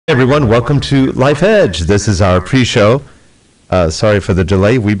Everyone, welcome to Life Edge. This is our pre-show. Sorry for the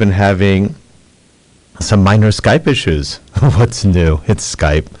delay. We've been having some minor Skype issues. What's new? It's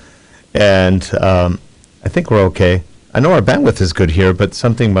Skype. And I think we're okay. I know our bandwidth is good here, but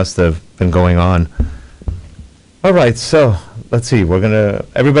something must have been going on. All right, so let's see.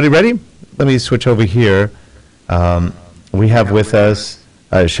 Everybody ready? Let me switch over here. We have with us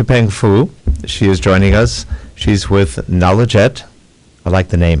Shipeng Fu. She is joining us. She's with Knowledgette. I like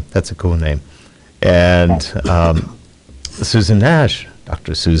the name. That's a cool name. And Susan Nash,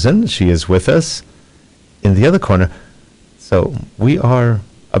 Dr. Susan, she is with us in the other corner. So we are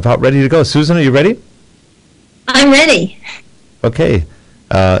about ready to go. Susan, are you ready? I'm ready. Okay.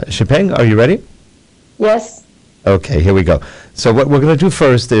 Shipeng, are you ready? Yes. Okay, here we go. So what we're going to do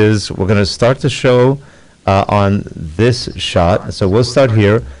first is we're going to start the show on this shot. So we'll start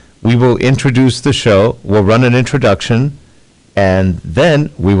here. We will introduce the show. We'll run an introduction. And then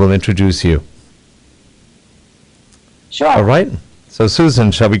we will introduce you. Sure. All right. So,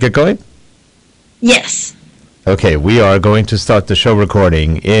 Susan, shall we get going? Yes. Okay, we are going to start the show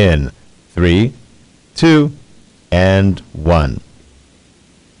recording in 3, 2, and 1.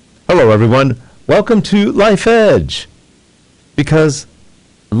 Hello, everyone. Welcome to Life Edge. Because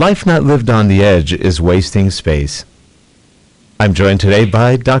life not lived on the edge is wasting space. I'm joined today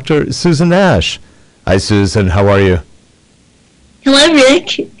by Dr. Susan Nash. Hi, Susan. How are you? Hello,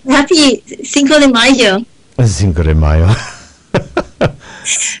 Rick. Happy Cinco de Mayo. Cinco de Mayo.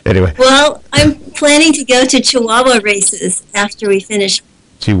 Anyway. Well, I'm planning to go to Chihuahua races after we finish.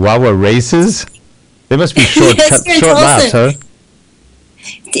 Chihuahua races? They must be short, Yes, short laps, huh?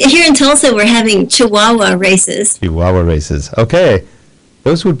 Here in Tulsa, we're having Chihuahua races. Chihuahua races. Okay.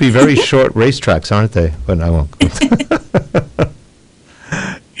 Those would be very short racetracks, aren't they? But I won't.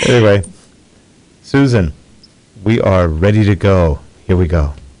 Anyway, Susan. We are ready to go. Here we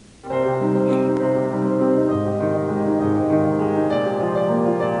go.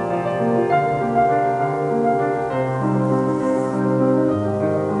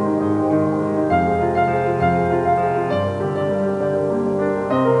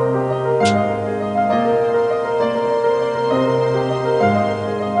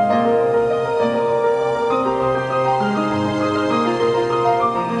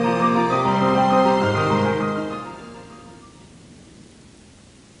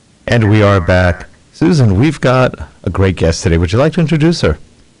 And we are back. Susan, we've got a great guest today. Would you like to introduce her?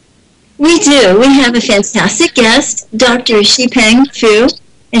 We do. We have a fantastic guest, Dr. Shipeng Fu,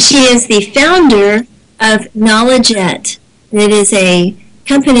 and she is the founder of Knowledgette. It is a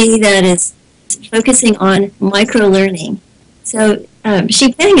company that is focusing on micro-learning. So,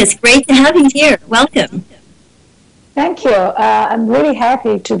 Shipeng, it's great to have you here. Welcome. Thank you. I'm really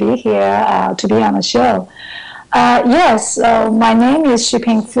happy to be here, to be on the show. Yes, my name is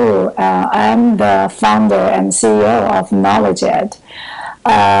Shipeng Fu. I'm the founder and CEO of Knowledgette.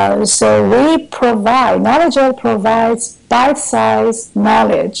 So Knowledgette provides bite-sized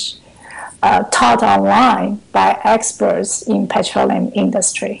knowledge taught online by experts in petroleum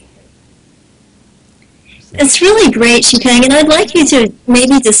industry. It's really great, Shipeng, and I'd like you to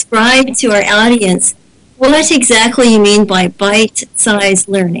maybe describe to our audience what exactly you mean by bite-sized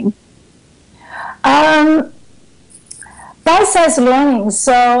learning. Bite-sized learning.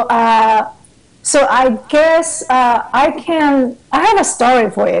 So I guess I have a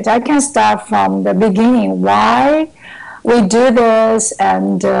story for it. I can start from the beginning. Why we do this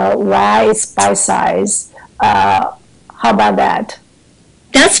and why it's bite-sized. How about that?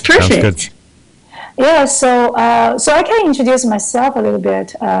 That's perfect. Yeah. So I can introduce myself a little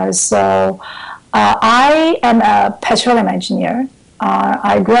bit. I am a petroleum engineer.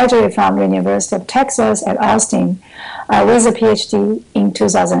 I graduated from the University of Texas at Austin with a PhD in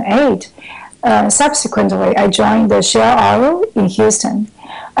 2008. Subsequently, I joined the Shell Oil in Houston,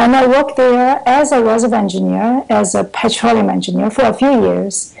 and I worked there as a reservoir engineer, as a petroleum engineer for a few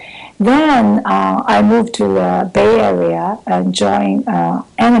years. Then I moved to the Bay Area and joined an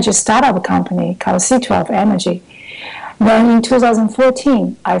energy startup company called C12 Energy. Then in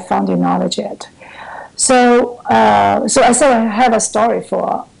 2014, I founded Knowledgette. So I said I have a story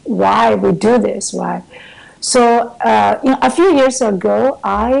for why we do this, right? So a few years ago,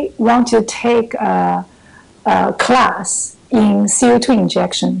 I want to take a class in CO2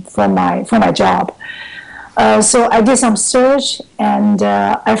 injection for my job. So I did some search, and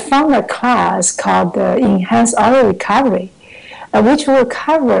I found a class called Enhanced Oil Recovery, which will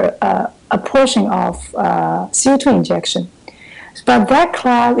cover a portion of CO2 injection. But that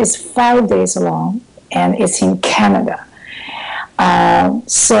class is 5 days long, and it's in Canada.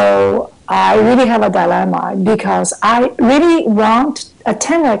 So I really have a dilemma because I really want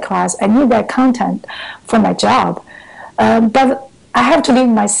attend that class. I need that content for my job. But I have to leave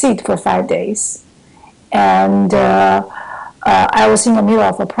my seat for 5 days. And I was in the middle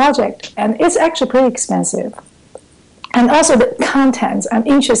of a project, and it's actually pretty expensive. And also the contents I'm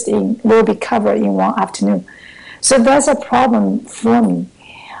interested in will be covered in one afternoon. So that's a problem for me.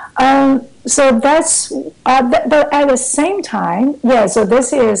 So that's, but at the same time, yeah, so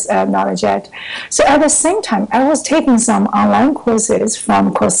this is Knowledgette. So at the same time, I was taking some online courses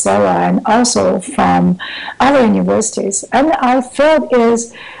from Coursera and also from other universities. And I felt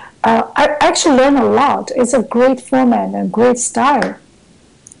I actually learned a lot. It's a great format and great style.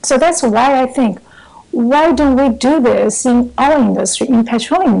 So that's why I think, why don't we do this in our industry, in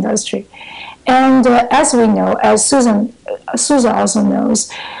petroleum industry? And as we know, as Susan also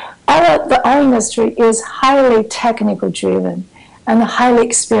knows, our industry is highly technical driven and highly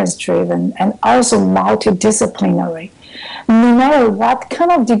experience driven and also multidisciplinary. No matter what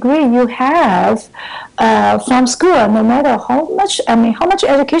kind of degree you have from school, no matter how much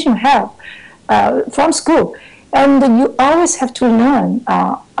education you have from school, and you always have to learn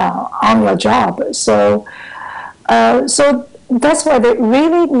on your job. So that's why they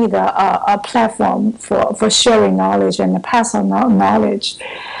really need a platform for sharing knowledge and pass on knowledge.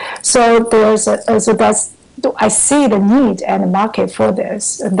 So I see the need and the market for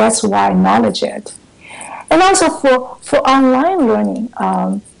this. And that's why Knowledgette. And also for online learning.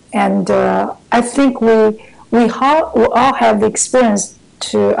 I think we all have the experience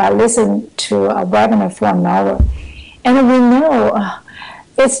to listen to a webinar for an hour. And we know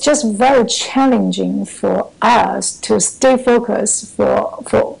it's just very challenging for us to stay focused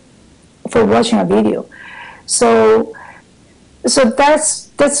for watching a video. So that's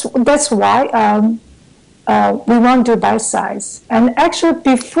why we want to do bite size. And actually,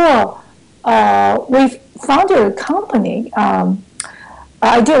 before we founded a company,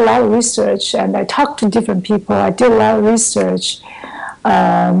 I did a lot of research and I talked to different people. I did a lot of research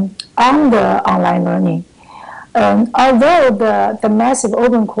on the online learning. Although the massive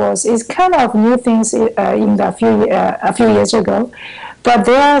open course is kind of new things a few years ago, but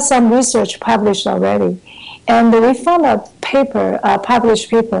there are some research published already. And we found a paper, a published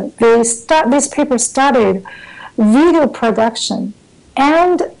paper. This paper studied video production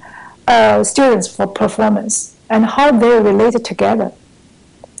and students for performance and how they related together.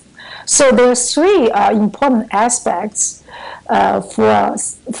 So there are three important aspects for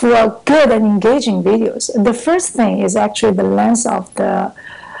good and engaging videos. The first thing is actually the length of the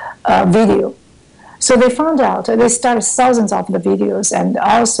video. So they found out, they studied thousands of the videos and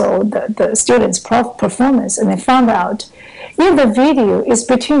also the students' performance, and they found out if the video is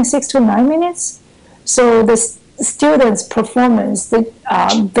between 6 to 9 minutes, so the students' performance, the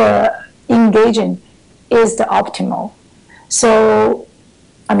engaging is the optimal. So,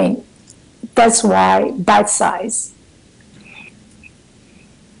 I mean, that's why bite size.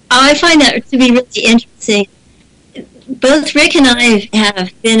 I find that to be really interesting. Both Rick and I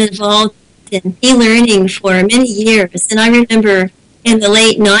have been involved in e-learning for many years, and I remember in the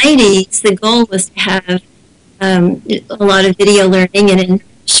late 90s, the goal was to have a lot of video learning and in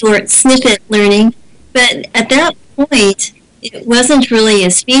short snippet learning, but at that point, it wasn't really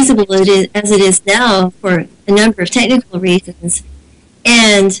as feasible as it is now for a number of technical reasons.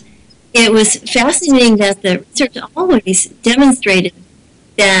 And it was fascinating that the research always demonstrated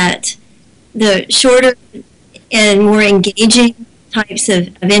that the shorter and more engaging types of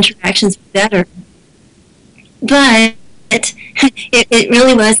interactions were better. But it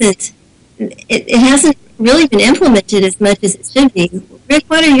really wasn't, it hasn't really been implemented as much as it should be. Rick,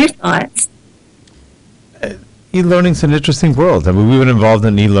 what are your thoughts? E-learning's an interesting world. I mean, we've been involved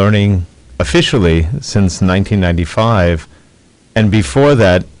in e-learning officially since 1995, and before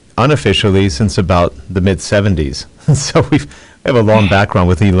that, unofficially since about the mid-'70s. So we have a long background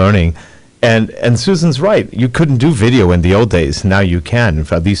with e-learning. And Susan's right. You couldn't do video in the old days. Now you can,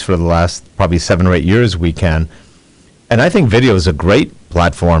 at least for the last probably 7 or 8 years we can. And I think video is a great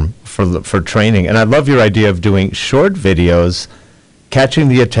platform for training. And I love your idea of doing short videos, catching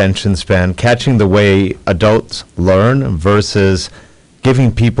the attention span, catching the way adults learn versus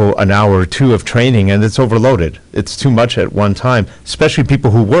giving people an hour or two of training and it's overloaded. It's too much at one time, especially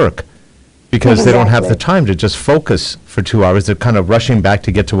people who work, because they don't have the time to just focus for 2 hours. They're kind of rushing back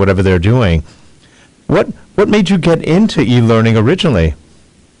to get to whatever they're doing. What made you get into e-learning originally?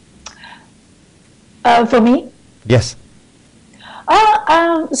 For me? Yes.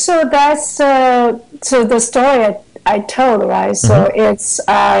 So that's so the story I told, right? So it's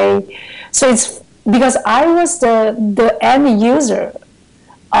because I was the end user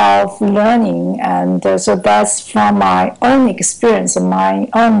of learning, and so that's from my own experience and my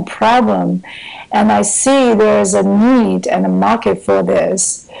own problem, and I see there's a need and a market for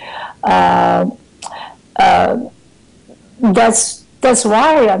this. That's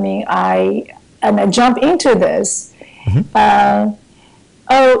why I jump into this.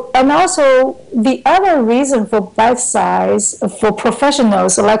 And also the other reason for bite size for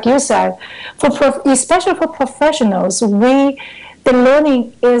professionals, like you said, especially for professionals, the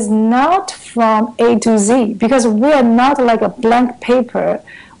learning is not from A to Z, because we are not like a blank paper.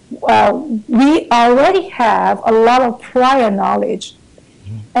 We already have a lot of prior knowledge,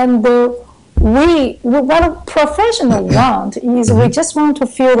 and what a professional want is we just want to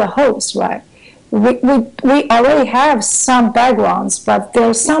fill the holes, right? We already have some backgrounds, but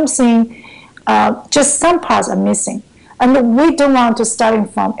there's something, just some parts are missing. And we don't want to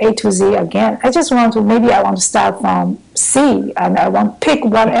start from A to Z again. I want to start from C, and I want to pick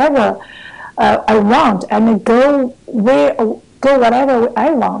whatever I want, and go whatever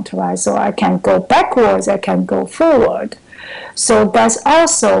I want, right? So I can go backwards, I can go forward. So that's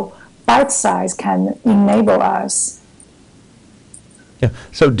also bite size can enable us. Yeah.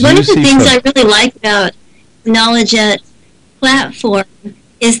 So one of the things I really like about Knowledgette platform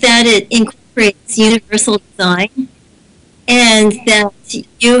is that it incorporates universal design, and that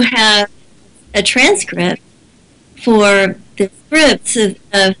you have a transcript for the scripts of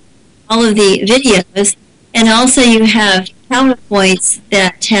all of the videos, and also you have PowerPoints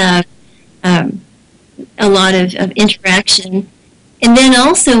that have a lot of interaction. And then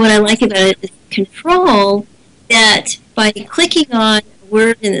also what I like about it is control, that by clicking on a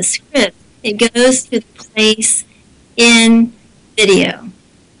word in the script, it goes to the place in video.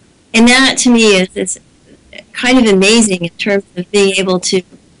 And that to me is kind of amazing in terms of being able to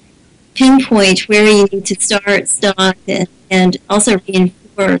pinpoint where you need to start, stop, and also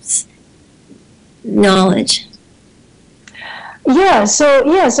reinforce knowledge. So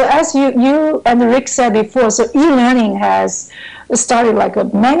as you and Rick said before, so e-learning has started like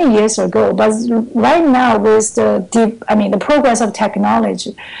many years ago, but right now with the progress of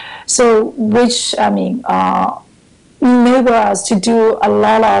technology, so which enable us to do a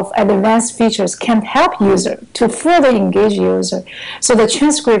lot of advanced features, can help user to further engage user. So the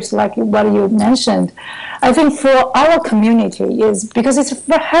transcripts, like what you mentioned, I think for our community is because it's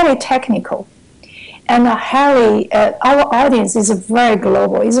highly technical, and our audience is very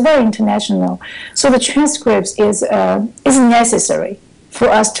global, it's very international. So the transcripts is necessary for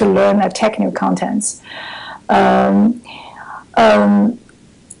us to learn the technical contents. And in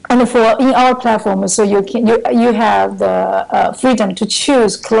our platform, so you have the freedom to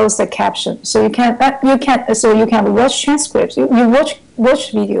choose close the caption. So you can watch transcripts. You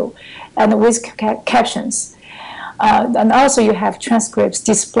watch video, and with captions. And also you have transcripts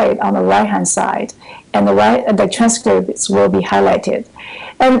displayed on the right-hand side, and the transcripts will be highlighted.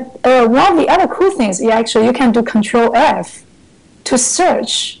 And one of the other cool things is actually you can do Control F to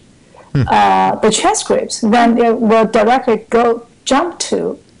search the transcripts. Then it will directly jump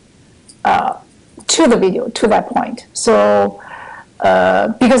to the video, to that point. So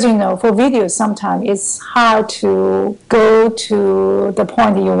because for videos sometimes it's hard to go to the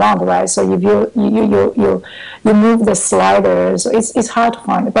point you want, right? So if you move the sliders, it's hard to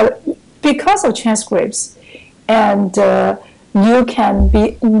find. But because of transcripts, and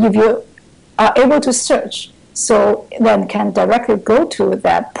if you are able to search, so then can directly go to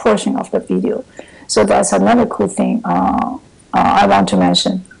that portion of the video. So that's another cool thing I want to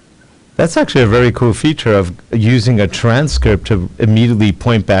mention. That's actually a very cool feature of using a transcript to immediately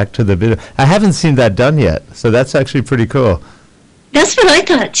point back to the video. I haven't seen that done yet, so that's actually pretty cool. That's what I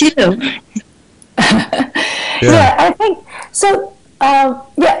thought too. Yeah, I think so.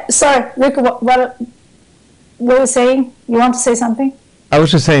 Sorry, Rick. What were you saying? You want to say something? I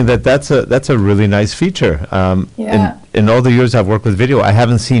was just saying that's a really nice feature. In all the years I've worked with video, I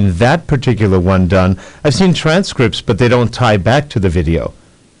haven't seen that particular one done. I've seen transcripts, but they don't tie back to the video.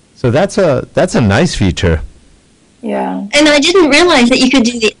 So that's a nice feature. Yeah. And I didn't realize that you could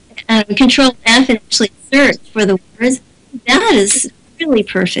do the Control F and actually search for the words. That is really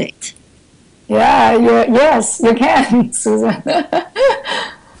perfect. Yeah. Yes, you can, Susan.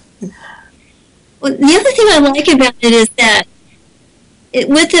 Well, the other thing I like about it is that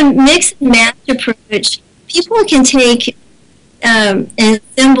with the mix and match approach, people can take and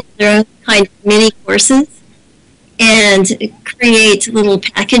assemble their own kind of mini courses and create little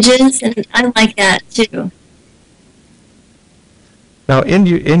packages, and I like that too. Now, in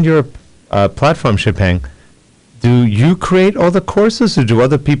your platform, Shipeng, do you create all the courses, or do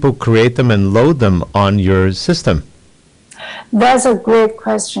other people create them and load them on your system? That's a great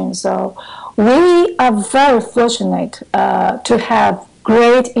question. So we are very fortunate to have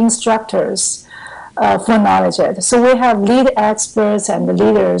great instructors for Knowledgette. So we have lead experts and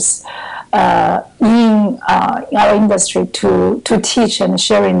leaders in our industry to teach and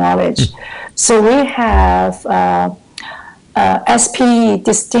sharing knowledge. So we have SPE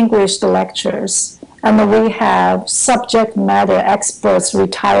distinguished lecturers, and we have subject matter experts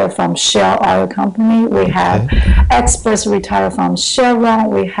retired from Shell Oil Company. We have experts retired from Chevron.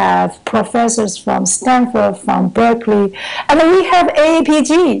 We have professors from Stanford, from Berkeley, and we have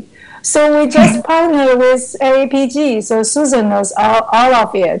AAPG. So we just partnered with AAPG. So Susan knows all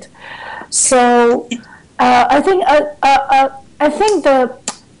of it. So I think the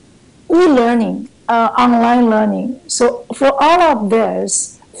e-learning, online learning. So for all of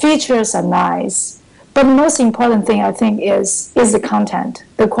this, features are nice. But the most important thing, I think, is the content,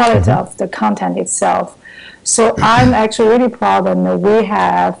 the quality of the content itself. So I'm actually really proud that we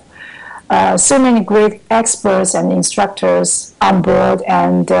have so many great experts and instructors on board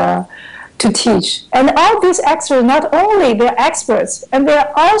and to teach. And all these experts, not only they're experts, and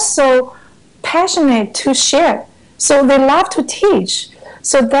they're also passionate to share. So they love to teach.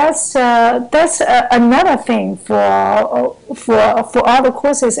 So that's another thing for all the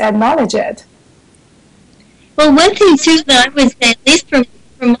courses at Knowledgette. Well, one thing too that I would say, at least from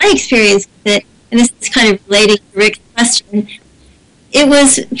my experience with it, and this is kind of relating to Rick's question, it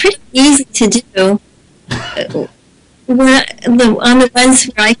was pretty easy to do. On the ones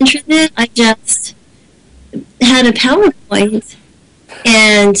where I contributed, I just had a PowerPoint,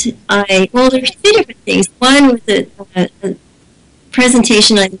 and there's two different things. One was a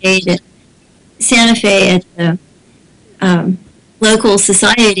presentation I made at Santa Fe at the local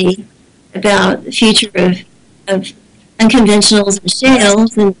society about the future of unconventionals and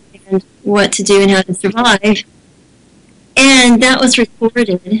shales and what to do and how to survive. And that was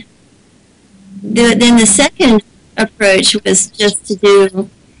recorded. Then the second approach was just to do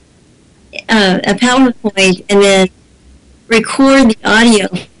a PowerPoint and then record the audio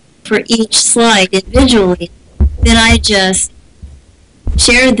for each slide individually. Then I just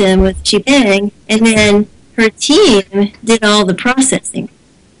shared them with Shipeng, and then her team did all the processing.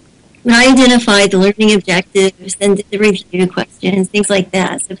 And I identified the learning objectives and did the review questions, things like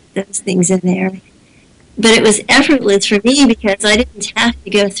that, so put those things in there. But it was effortless for me because I didn't have to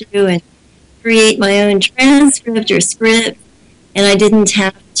go through and create my own transcript or script, and I didn't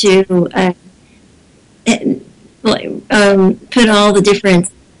have to put all the different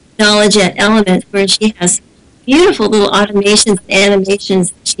Knowledgette elements where she has beautiful little automations and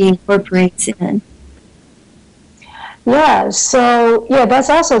animations that she incorporates in. Yeah, so that's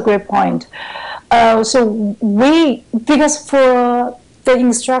also a great point. Because for the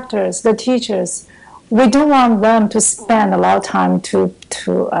instructors, the teachers, we don't want them to spend a lot of time to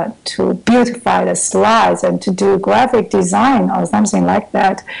beautify the slides and to do graphic design or something like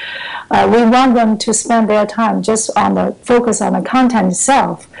that. We want them to spend their time just focus on the content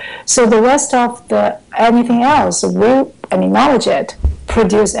itself. So the rest of anything else, Knowledgette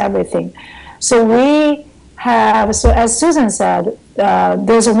produce everything. So we have, so as Susan said,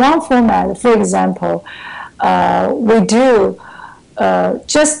 there's one format. For example, we do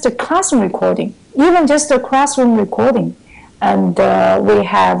just the classroom recording. Even just the classroom recording, and we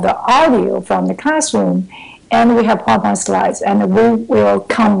have the audio from the classroom, and we have PowerPoint slides, and we will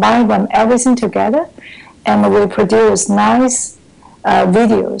combine them everything together, and we produce nice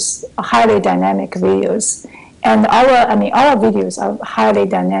videos, highly dynamic videos, and our videos are highly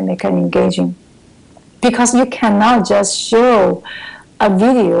dynamic and engaging, because you cannot just show a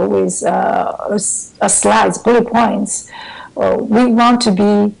video with slides, bullet points. We want to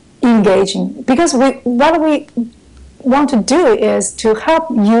be engaging, because what we want to do is to help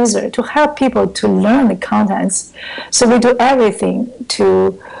people to learn the contents. So we do everything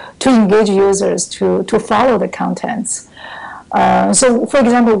to engage users to follow the contents. So for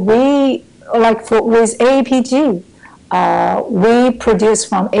example, with AAPG, we produce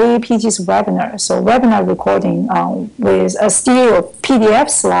from AAPG's webinar, so webinar recording with a stereo of PDF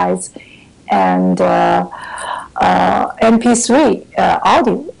slides and MP3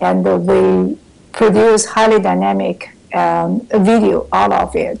 audio, and we produce highly dynamic video out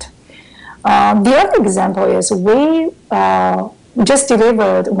of it. The other example is we just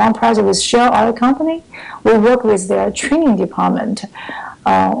delivered one project with Shell Oil Company. We work with their training department.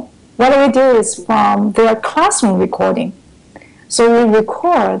 What we do is from their classroom recording. So we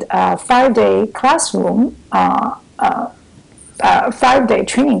record a 5-day classroom, 5-day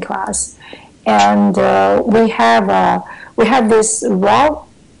training class. And we have these raw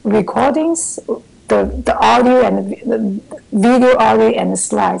recordings the audio and the video, audio, and the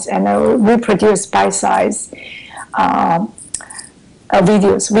slides, and we produce bite-sized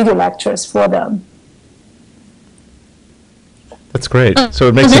video lectures for them. That's great. So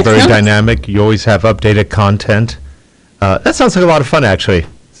it makes it very dynamic. You always have updated content. That sounds like a lot of fun, actually.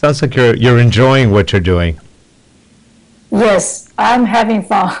 Sounds like you're enjoying what you're doing. Yes, I'm having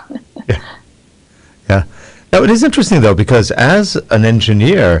fun. Yeah. Now, it is interesting, though, because as an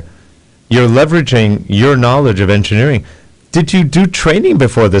engineer, you're leveraging your knowledge of engineering. Did you do training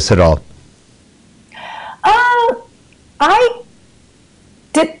before this at all? I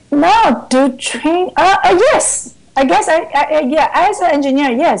did not do training. Yes, I guess yeah, as an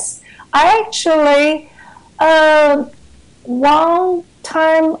engineer, yes. I actually, one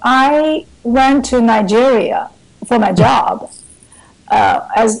time I went to Nigeria for my job.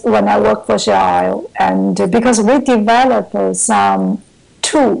 As when I worked for Shell, and because we developed some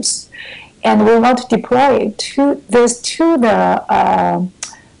tools, and we want to deploy this to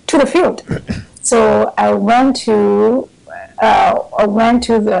the field. So I went to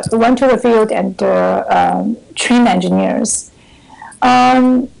the field and trained engineers.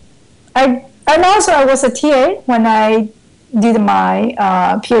 And also I was a TA when I did my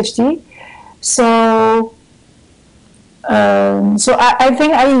PhD. So I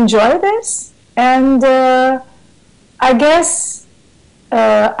think I enjoy this, and I guess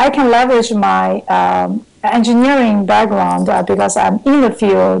I can leverage my engineering background because I'm in the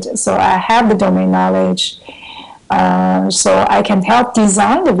field, so I have the domain knowledge, so I can help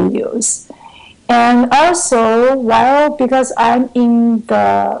design the videos. And also, because I'm in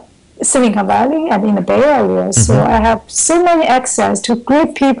the Silicon Valley and in the Bay Area, so I have so many access to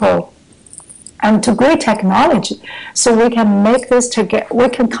great people and to great technology. So we can make this together. We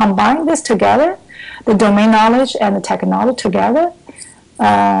can combine this together, the domain knowledge and the technology together.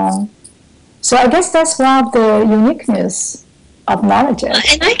 So I guess that's one of the uniqueness of Knowledgette.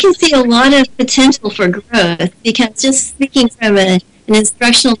 And I can see a lot of potential for growth, because just speaking from an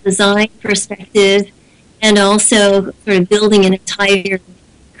instructional design perspective, and also sort of building an entire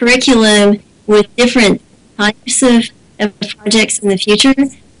curriculum with different types of projects in the future,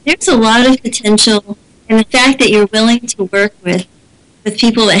 there's a lot of potential. And the fact that you're willing to work with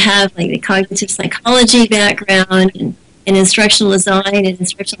people that have like the cognitive psychology background and instructional design and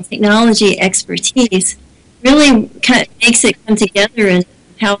instructional technology expertise really kind of makes it come together in a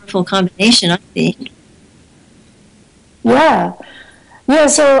powerful combination, I think. Yeah.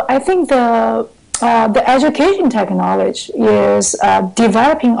 So I think the education technology is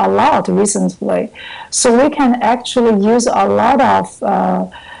developing a lot recently. So we can actually use a lot of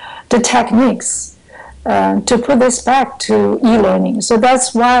the techniques to put this back to e-learning. So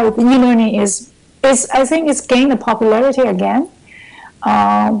that's why the e-learning is I think it's gained popularity again,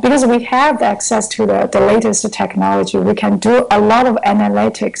 because we have access to the latest technology. We can do a lot of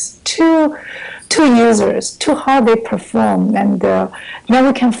analytics to users, to how they perform, and then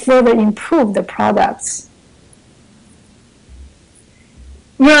we can further improve the products.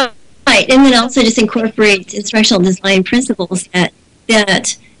 Right, and then also just incorporate instructional design principles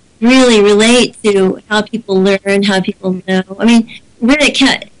that really relate to how people learn, how people know. I mean, really,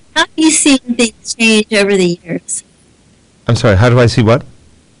 how have you seen things change over the years? I'm sorry, how do I see what?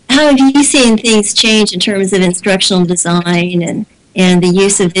 How have you seen things change in terms of instructional design and the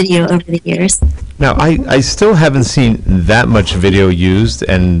use of video over the years? Now, I still haven't seen that much video used,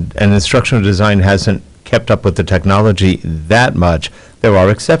 and instructional design hasn't kept up with the technology that much. There are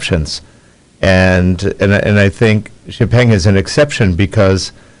exceptions. And I think Shipeng is an exception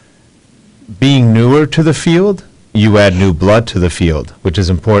because being newer to the field, you add new blood to the field, which is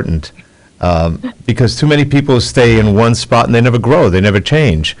important. Because too many people stay in one spot and they never grow, they never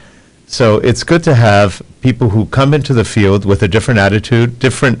change. So it's good to have people who come into the field with a different attitude,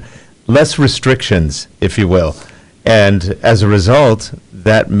 less restrictions, if you will. And as a result,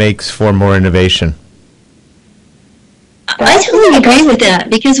 that makes for more innovation. I totally agree with that,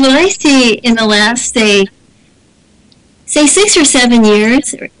 because what I see in the last, say 6 or 7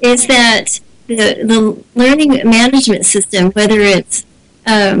 years, is that the learning management system, whether it's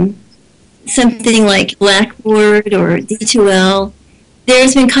something like Blackboard or D2L,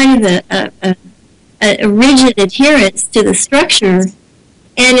 there's been kind of a rigid adherence to the structure,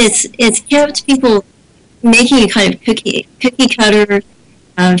 and it's kept people making a kind of cookie cutter,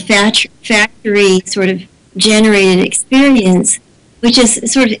 factory sort of generated experience, which is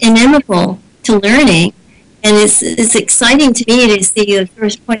sort of inimical to learning. And it's exciting to me to see the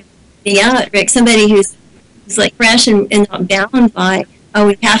first pointing out, Rick, somebody who's like fresh and not bound by, oh,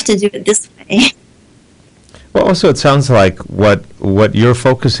 we have to do it this way. Well, also, it sounds like what you're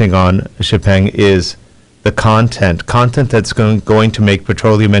focusing on, Shipeng, is the content that's going to make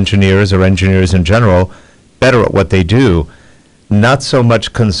petroleum engineers or engineers in general better at what they do. Not so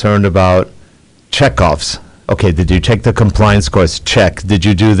much concerned about checkoffs. Okay, did you take the compliance course? Check. Did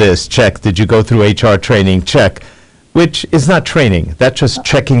you do this? Check. Did you go through HR training? Check. Which is not training. That's just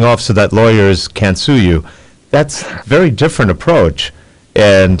checking off so that lawyers can't sue you. That's a very different approach.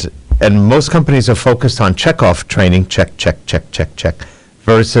 And most companies are focused on check-off training, check, check, check, check, check,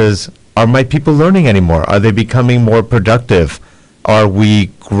 versus are my people learning anymore? Are they becoming more productive? Are we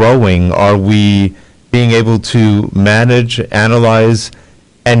growing? Are we being able to manage, analyze,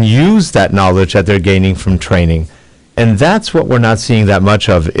 and use that knowledge that they're gaining from training? And that's what we're not seeing that much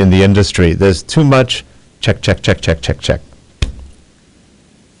of in the industry. There's too much check, check, check, check, check, check.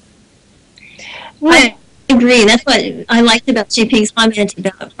 I agree. That's what I liked about Shipeng's comment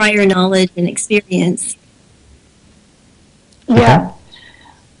about prior knowledge and experience. Yeah.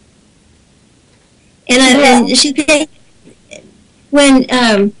 And Shipeng, when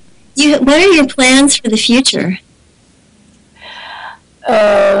what are your plans for the future?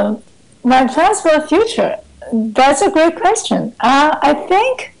 My plans for the future. That's a great question. I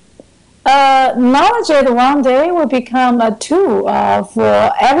think Knowledgette one day will become a tool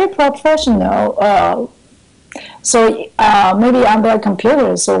for every professional. So maybe on their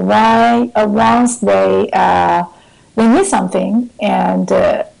computer. So once they need something and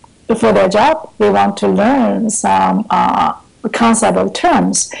for their job, they want to learn some concept of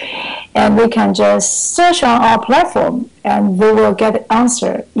terms, and we can just search on our platform and we will get the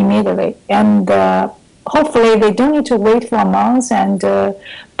answer immediately. And hopefully they don't need to wait for months and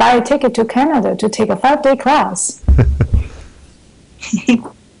buy a ticket to Canada to take a 5-day class.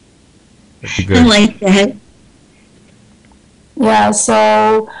 I like that. Yeah,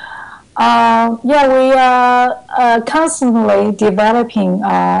 so we are constantly developing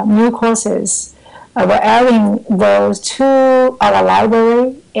new courses. We're adding those to our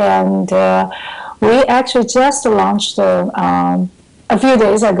library, and we actually just launched a few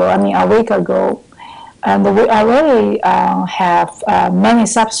days ago, a week ago, and we already have many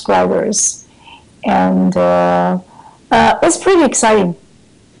subscribers, and it's pretty exciting.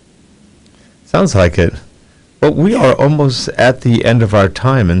 Sounds like it. Well, we are almost at the end of our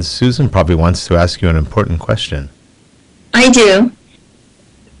time, and Susan probably wants to ask you an important question. I do.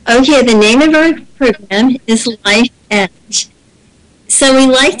 Okay, the name of our program is Life Edge. So we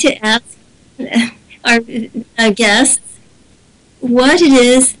like to ask our guests what it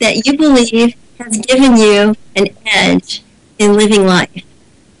is that you believe has given you an edge in living life.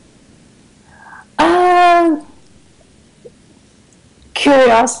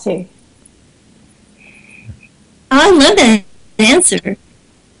 Curiosity. I love that answer.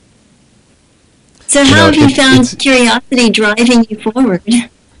 So how have you found curiosity driving you forward?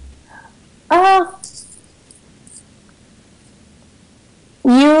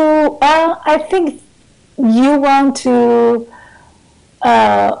 I think you want to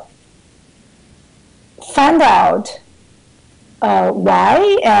find out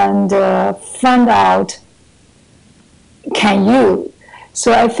why and find out can you.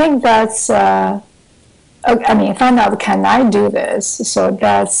 So I think that's find out can I do this. So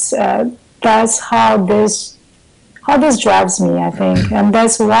that's how this drives me, I think, and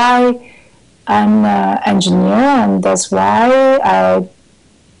that's why I'm an engineer, and that's why I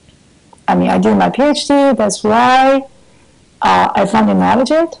do my PhD. That's why I founded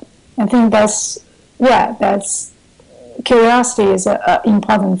Knowledgette. I think that's curiosity is an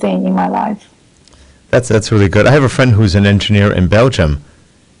important thing in my life. That's really good. I have a friend who's an engineer in Belgium,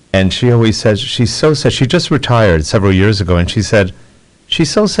 and she always says, she's so sad. She just retired several years ago, and she said, she's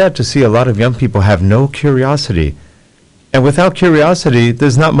so sad to see a lot of young people have no curiosity. And without curiosity,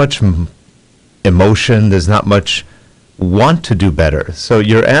 there's not much emotion, there's not much want to do better. So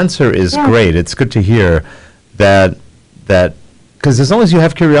your answer is great. It's good to hear that, because as long as you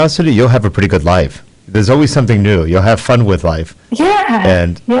have curiosity, you'll have a pretty good life. There's always something new. You'll have fun with life. Yeah.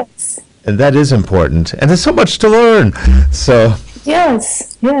 And yes. And that is important. And there's so much to learn. So.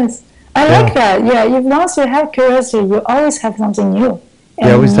 Yes. I like that. Yeah, once you have curiosity, you always have something new. And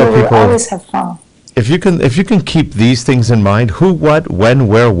I always tell people, always have fun. If you can keep these things in mind, who, what, when,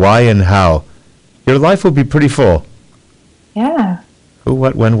 where, why, and how, your life will be pretty full. Yeah. Who,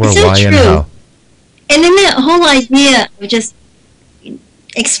 what, when, where, so why, true. and how. And then that whole idea of just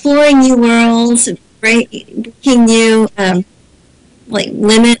exploring new worlds, breaking new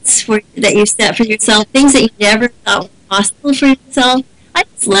limits that you set for yourself, things that you never thought were possible for yourself. I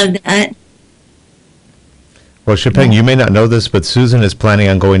just love that. Well, Shipeng, you may not know this, but Susan is planning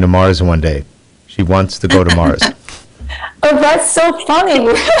on going to Mars one day. She wants to go to Mars. Oh, that's so funny.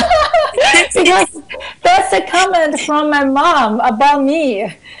 Because that's a comment from my mom about me.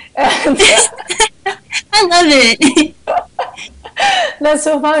 And, I love it. that's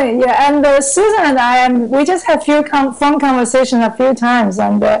so funny. Yeah, and Susan and we just had phone conversations a few times,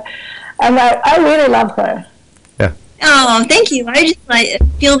 and I really love her. Yeah. Oh, thank you. I just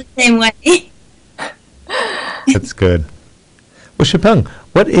feel the same way. That's good. Well, Shipeng,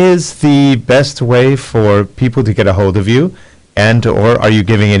 what is the best way for people to get a hold of you? And or are you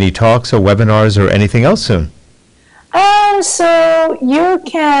giving any talks or webinars or anything else soon? So you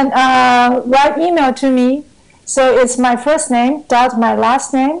can write email to me. So it's my first name dot my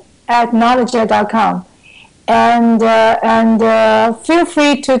last name at knowledgette.com. And feel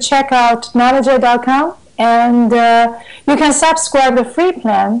free to check out knowledgette.com. And you can subscribe the free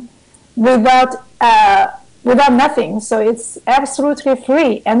plan without nothing, so it's absolutely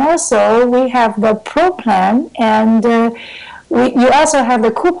free. And also we have the pro plan, and you also have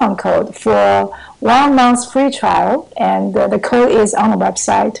the coupon code for 1 month free trial, and the code is on the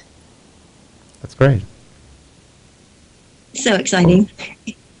website. That's great. So exciting.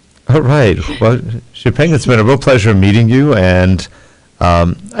 All right. Well, Shipeng, it's been a real pleasure meeting you, and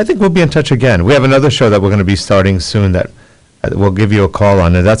I think we'll be in touch again. We have another show that we're going to be starting soon that we'll give you a call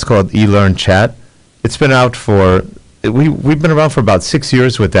on, and that's called Elearn Chat. It's been out we've been around for about 6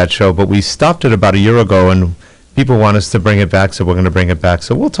 years with that show, but we stopped it about a year ago, and people want us to bring it back, so we're going to bring it back.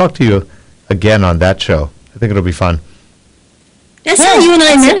 So we'll talk to you again on that show. I think it'll be fun. That's how you and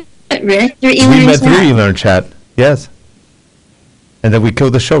I met, Rick. Through Elearn We met Chat. through Elearn Chat, yes. And then we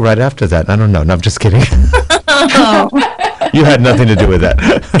killed the show right after that. I don't know. No, I'm just kidding. Oh. You had nothing to do with that.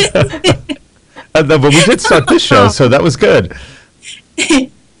 No, but we did start this show, so that was good.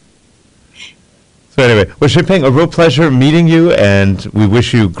 So anyway, well, Shipeng, a real pleasure meeting you, and we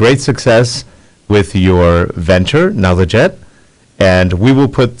wish you great success with your venture, Knowledgette. And we will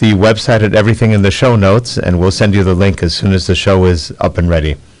put the website and everything in the show notes, and we'll send you the link as soon as the show is up and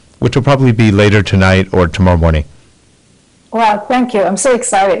ready, which will probably be later tonight or tomorrow morning. Wow, thank you. I'm so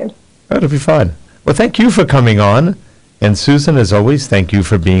excited. That'll be fun. Well, thank you for coming on. And Susan, as always, thank you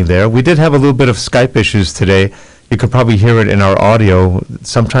for being there. We did have a little bit of Skype issues today. You could probably hear it in our audio.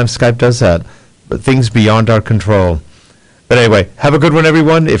 Sometimes Skype does that, but things beyond our control. But anyway, have a good one,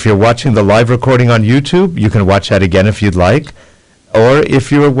 everyone. If you're watching the live recording on YouTube, you can watch that again if you'd like. Or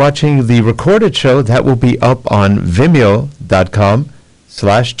if you're watching the recorded show, that will be up on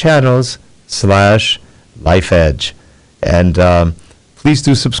vimeo.com/channels/lifeedge. And please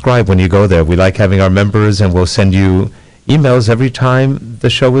do subscribe when you go there. We like having our members, and we'll send you emails every time the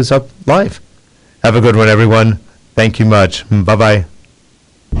show is up live. Have a good one, everyone. Thank you much. Bye-bye.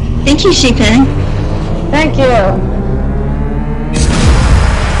 Thank you, Shipeng. Thank you.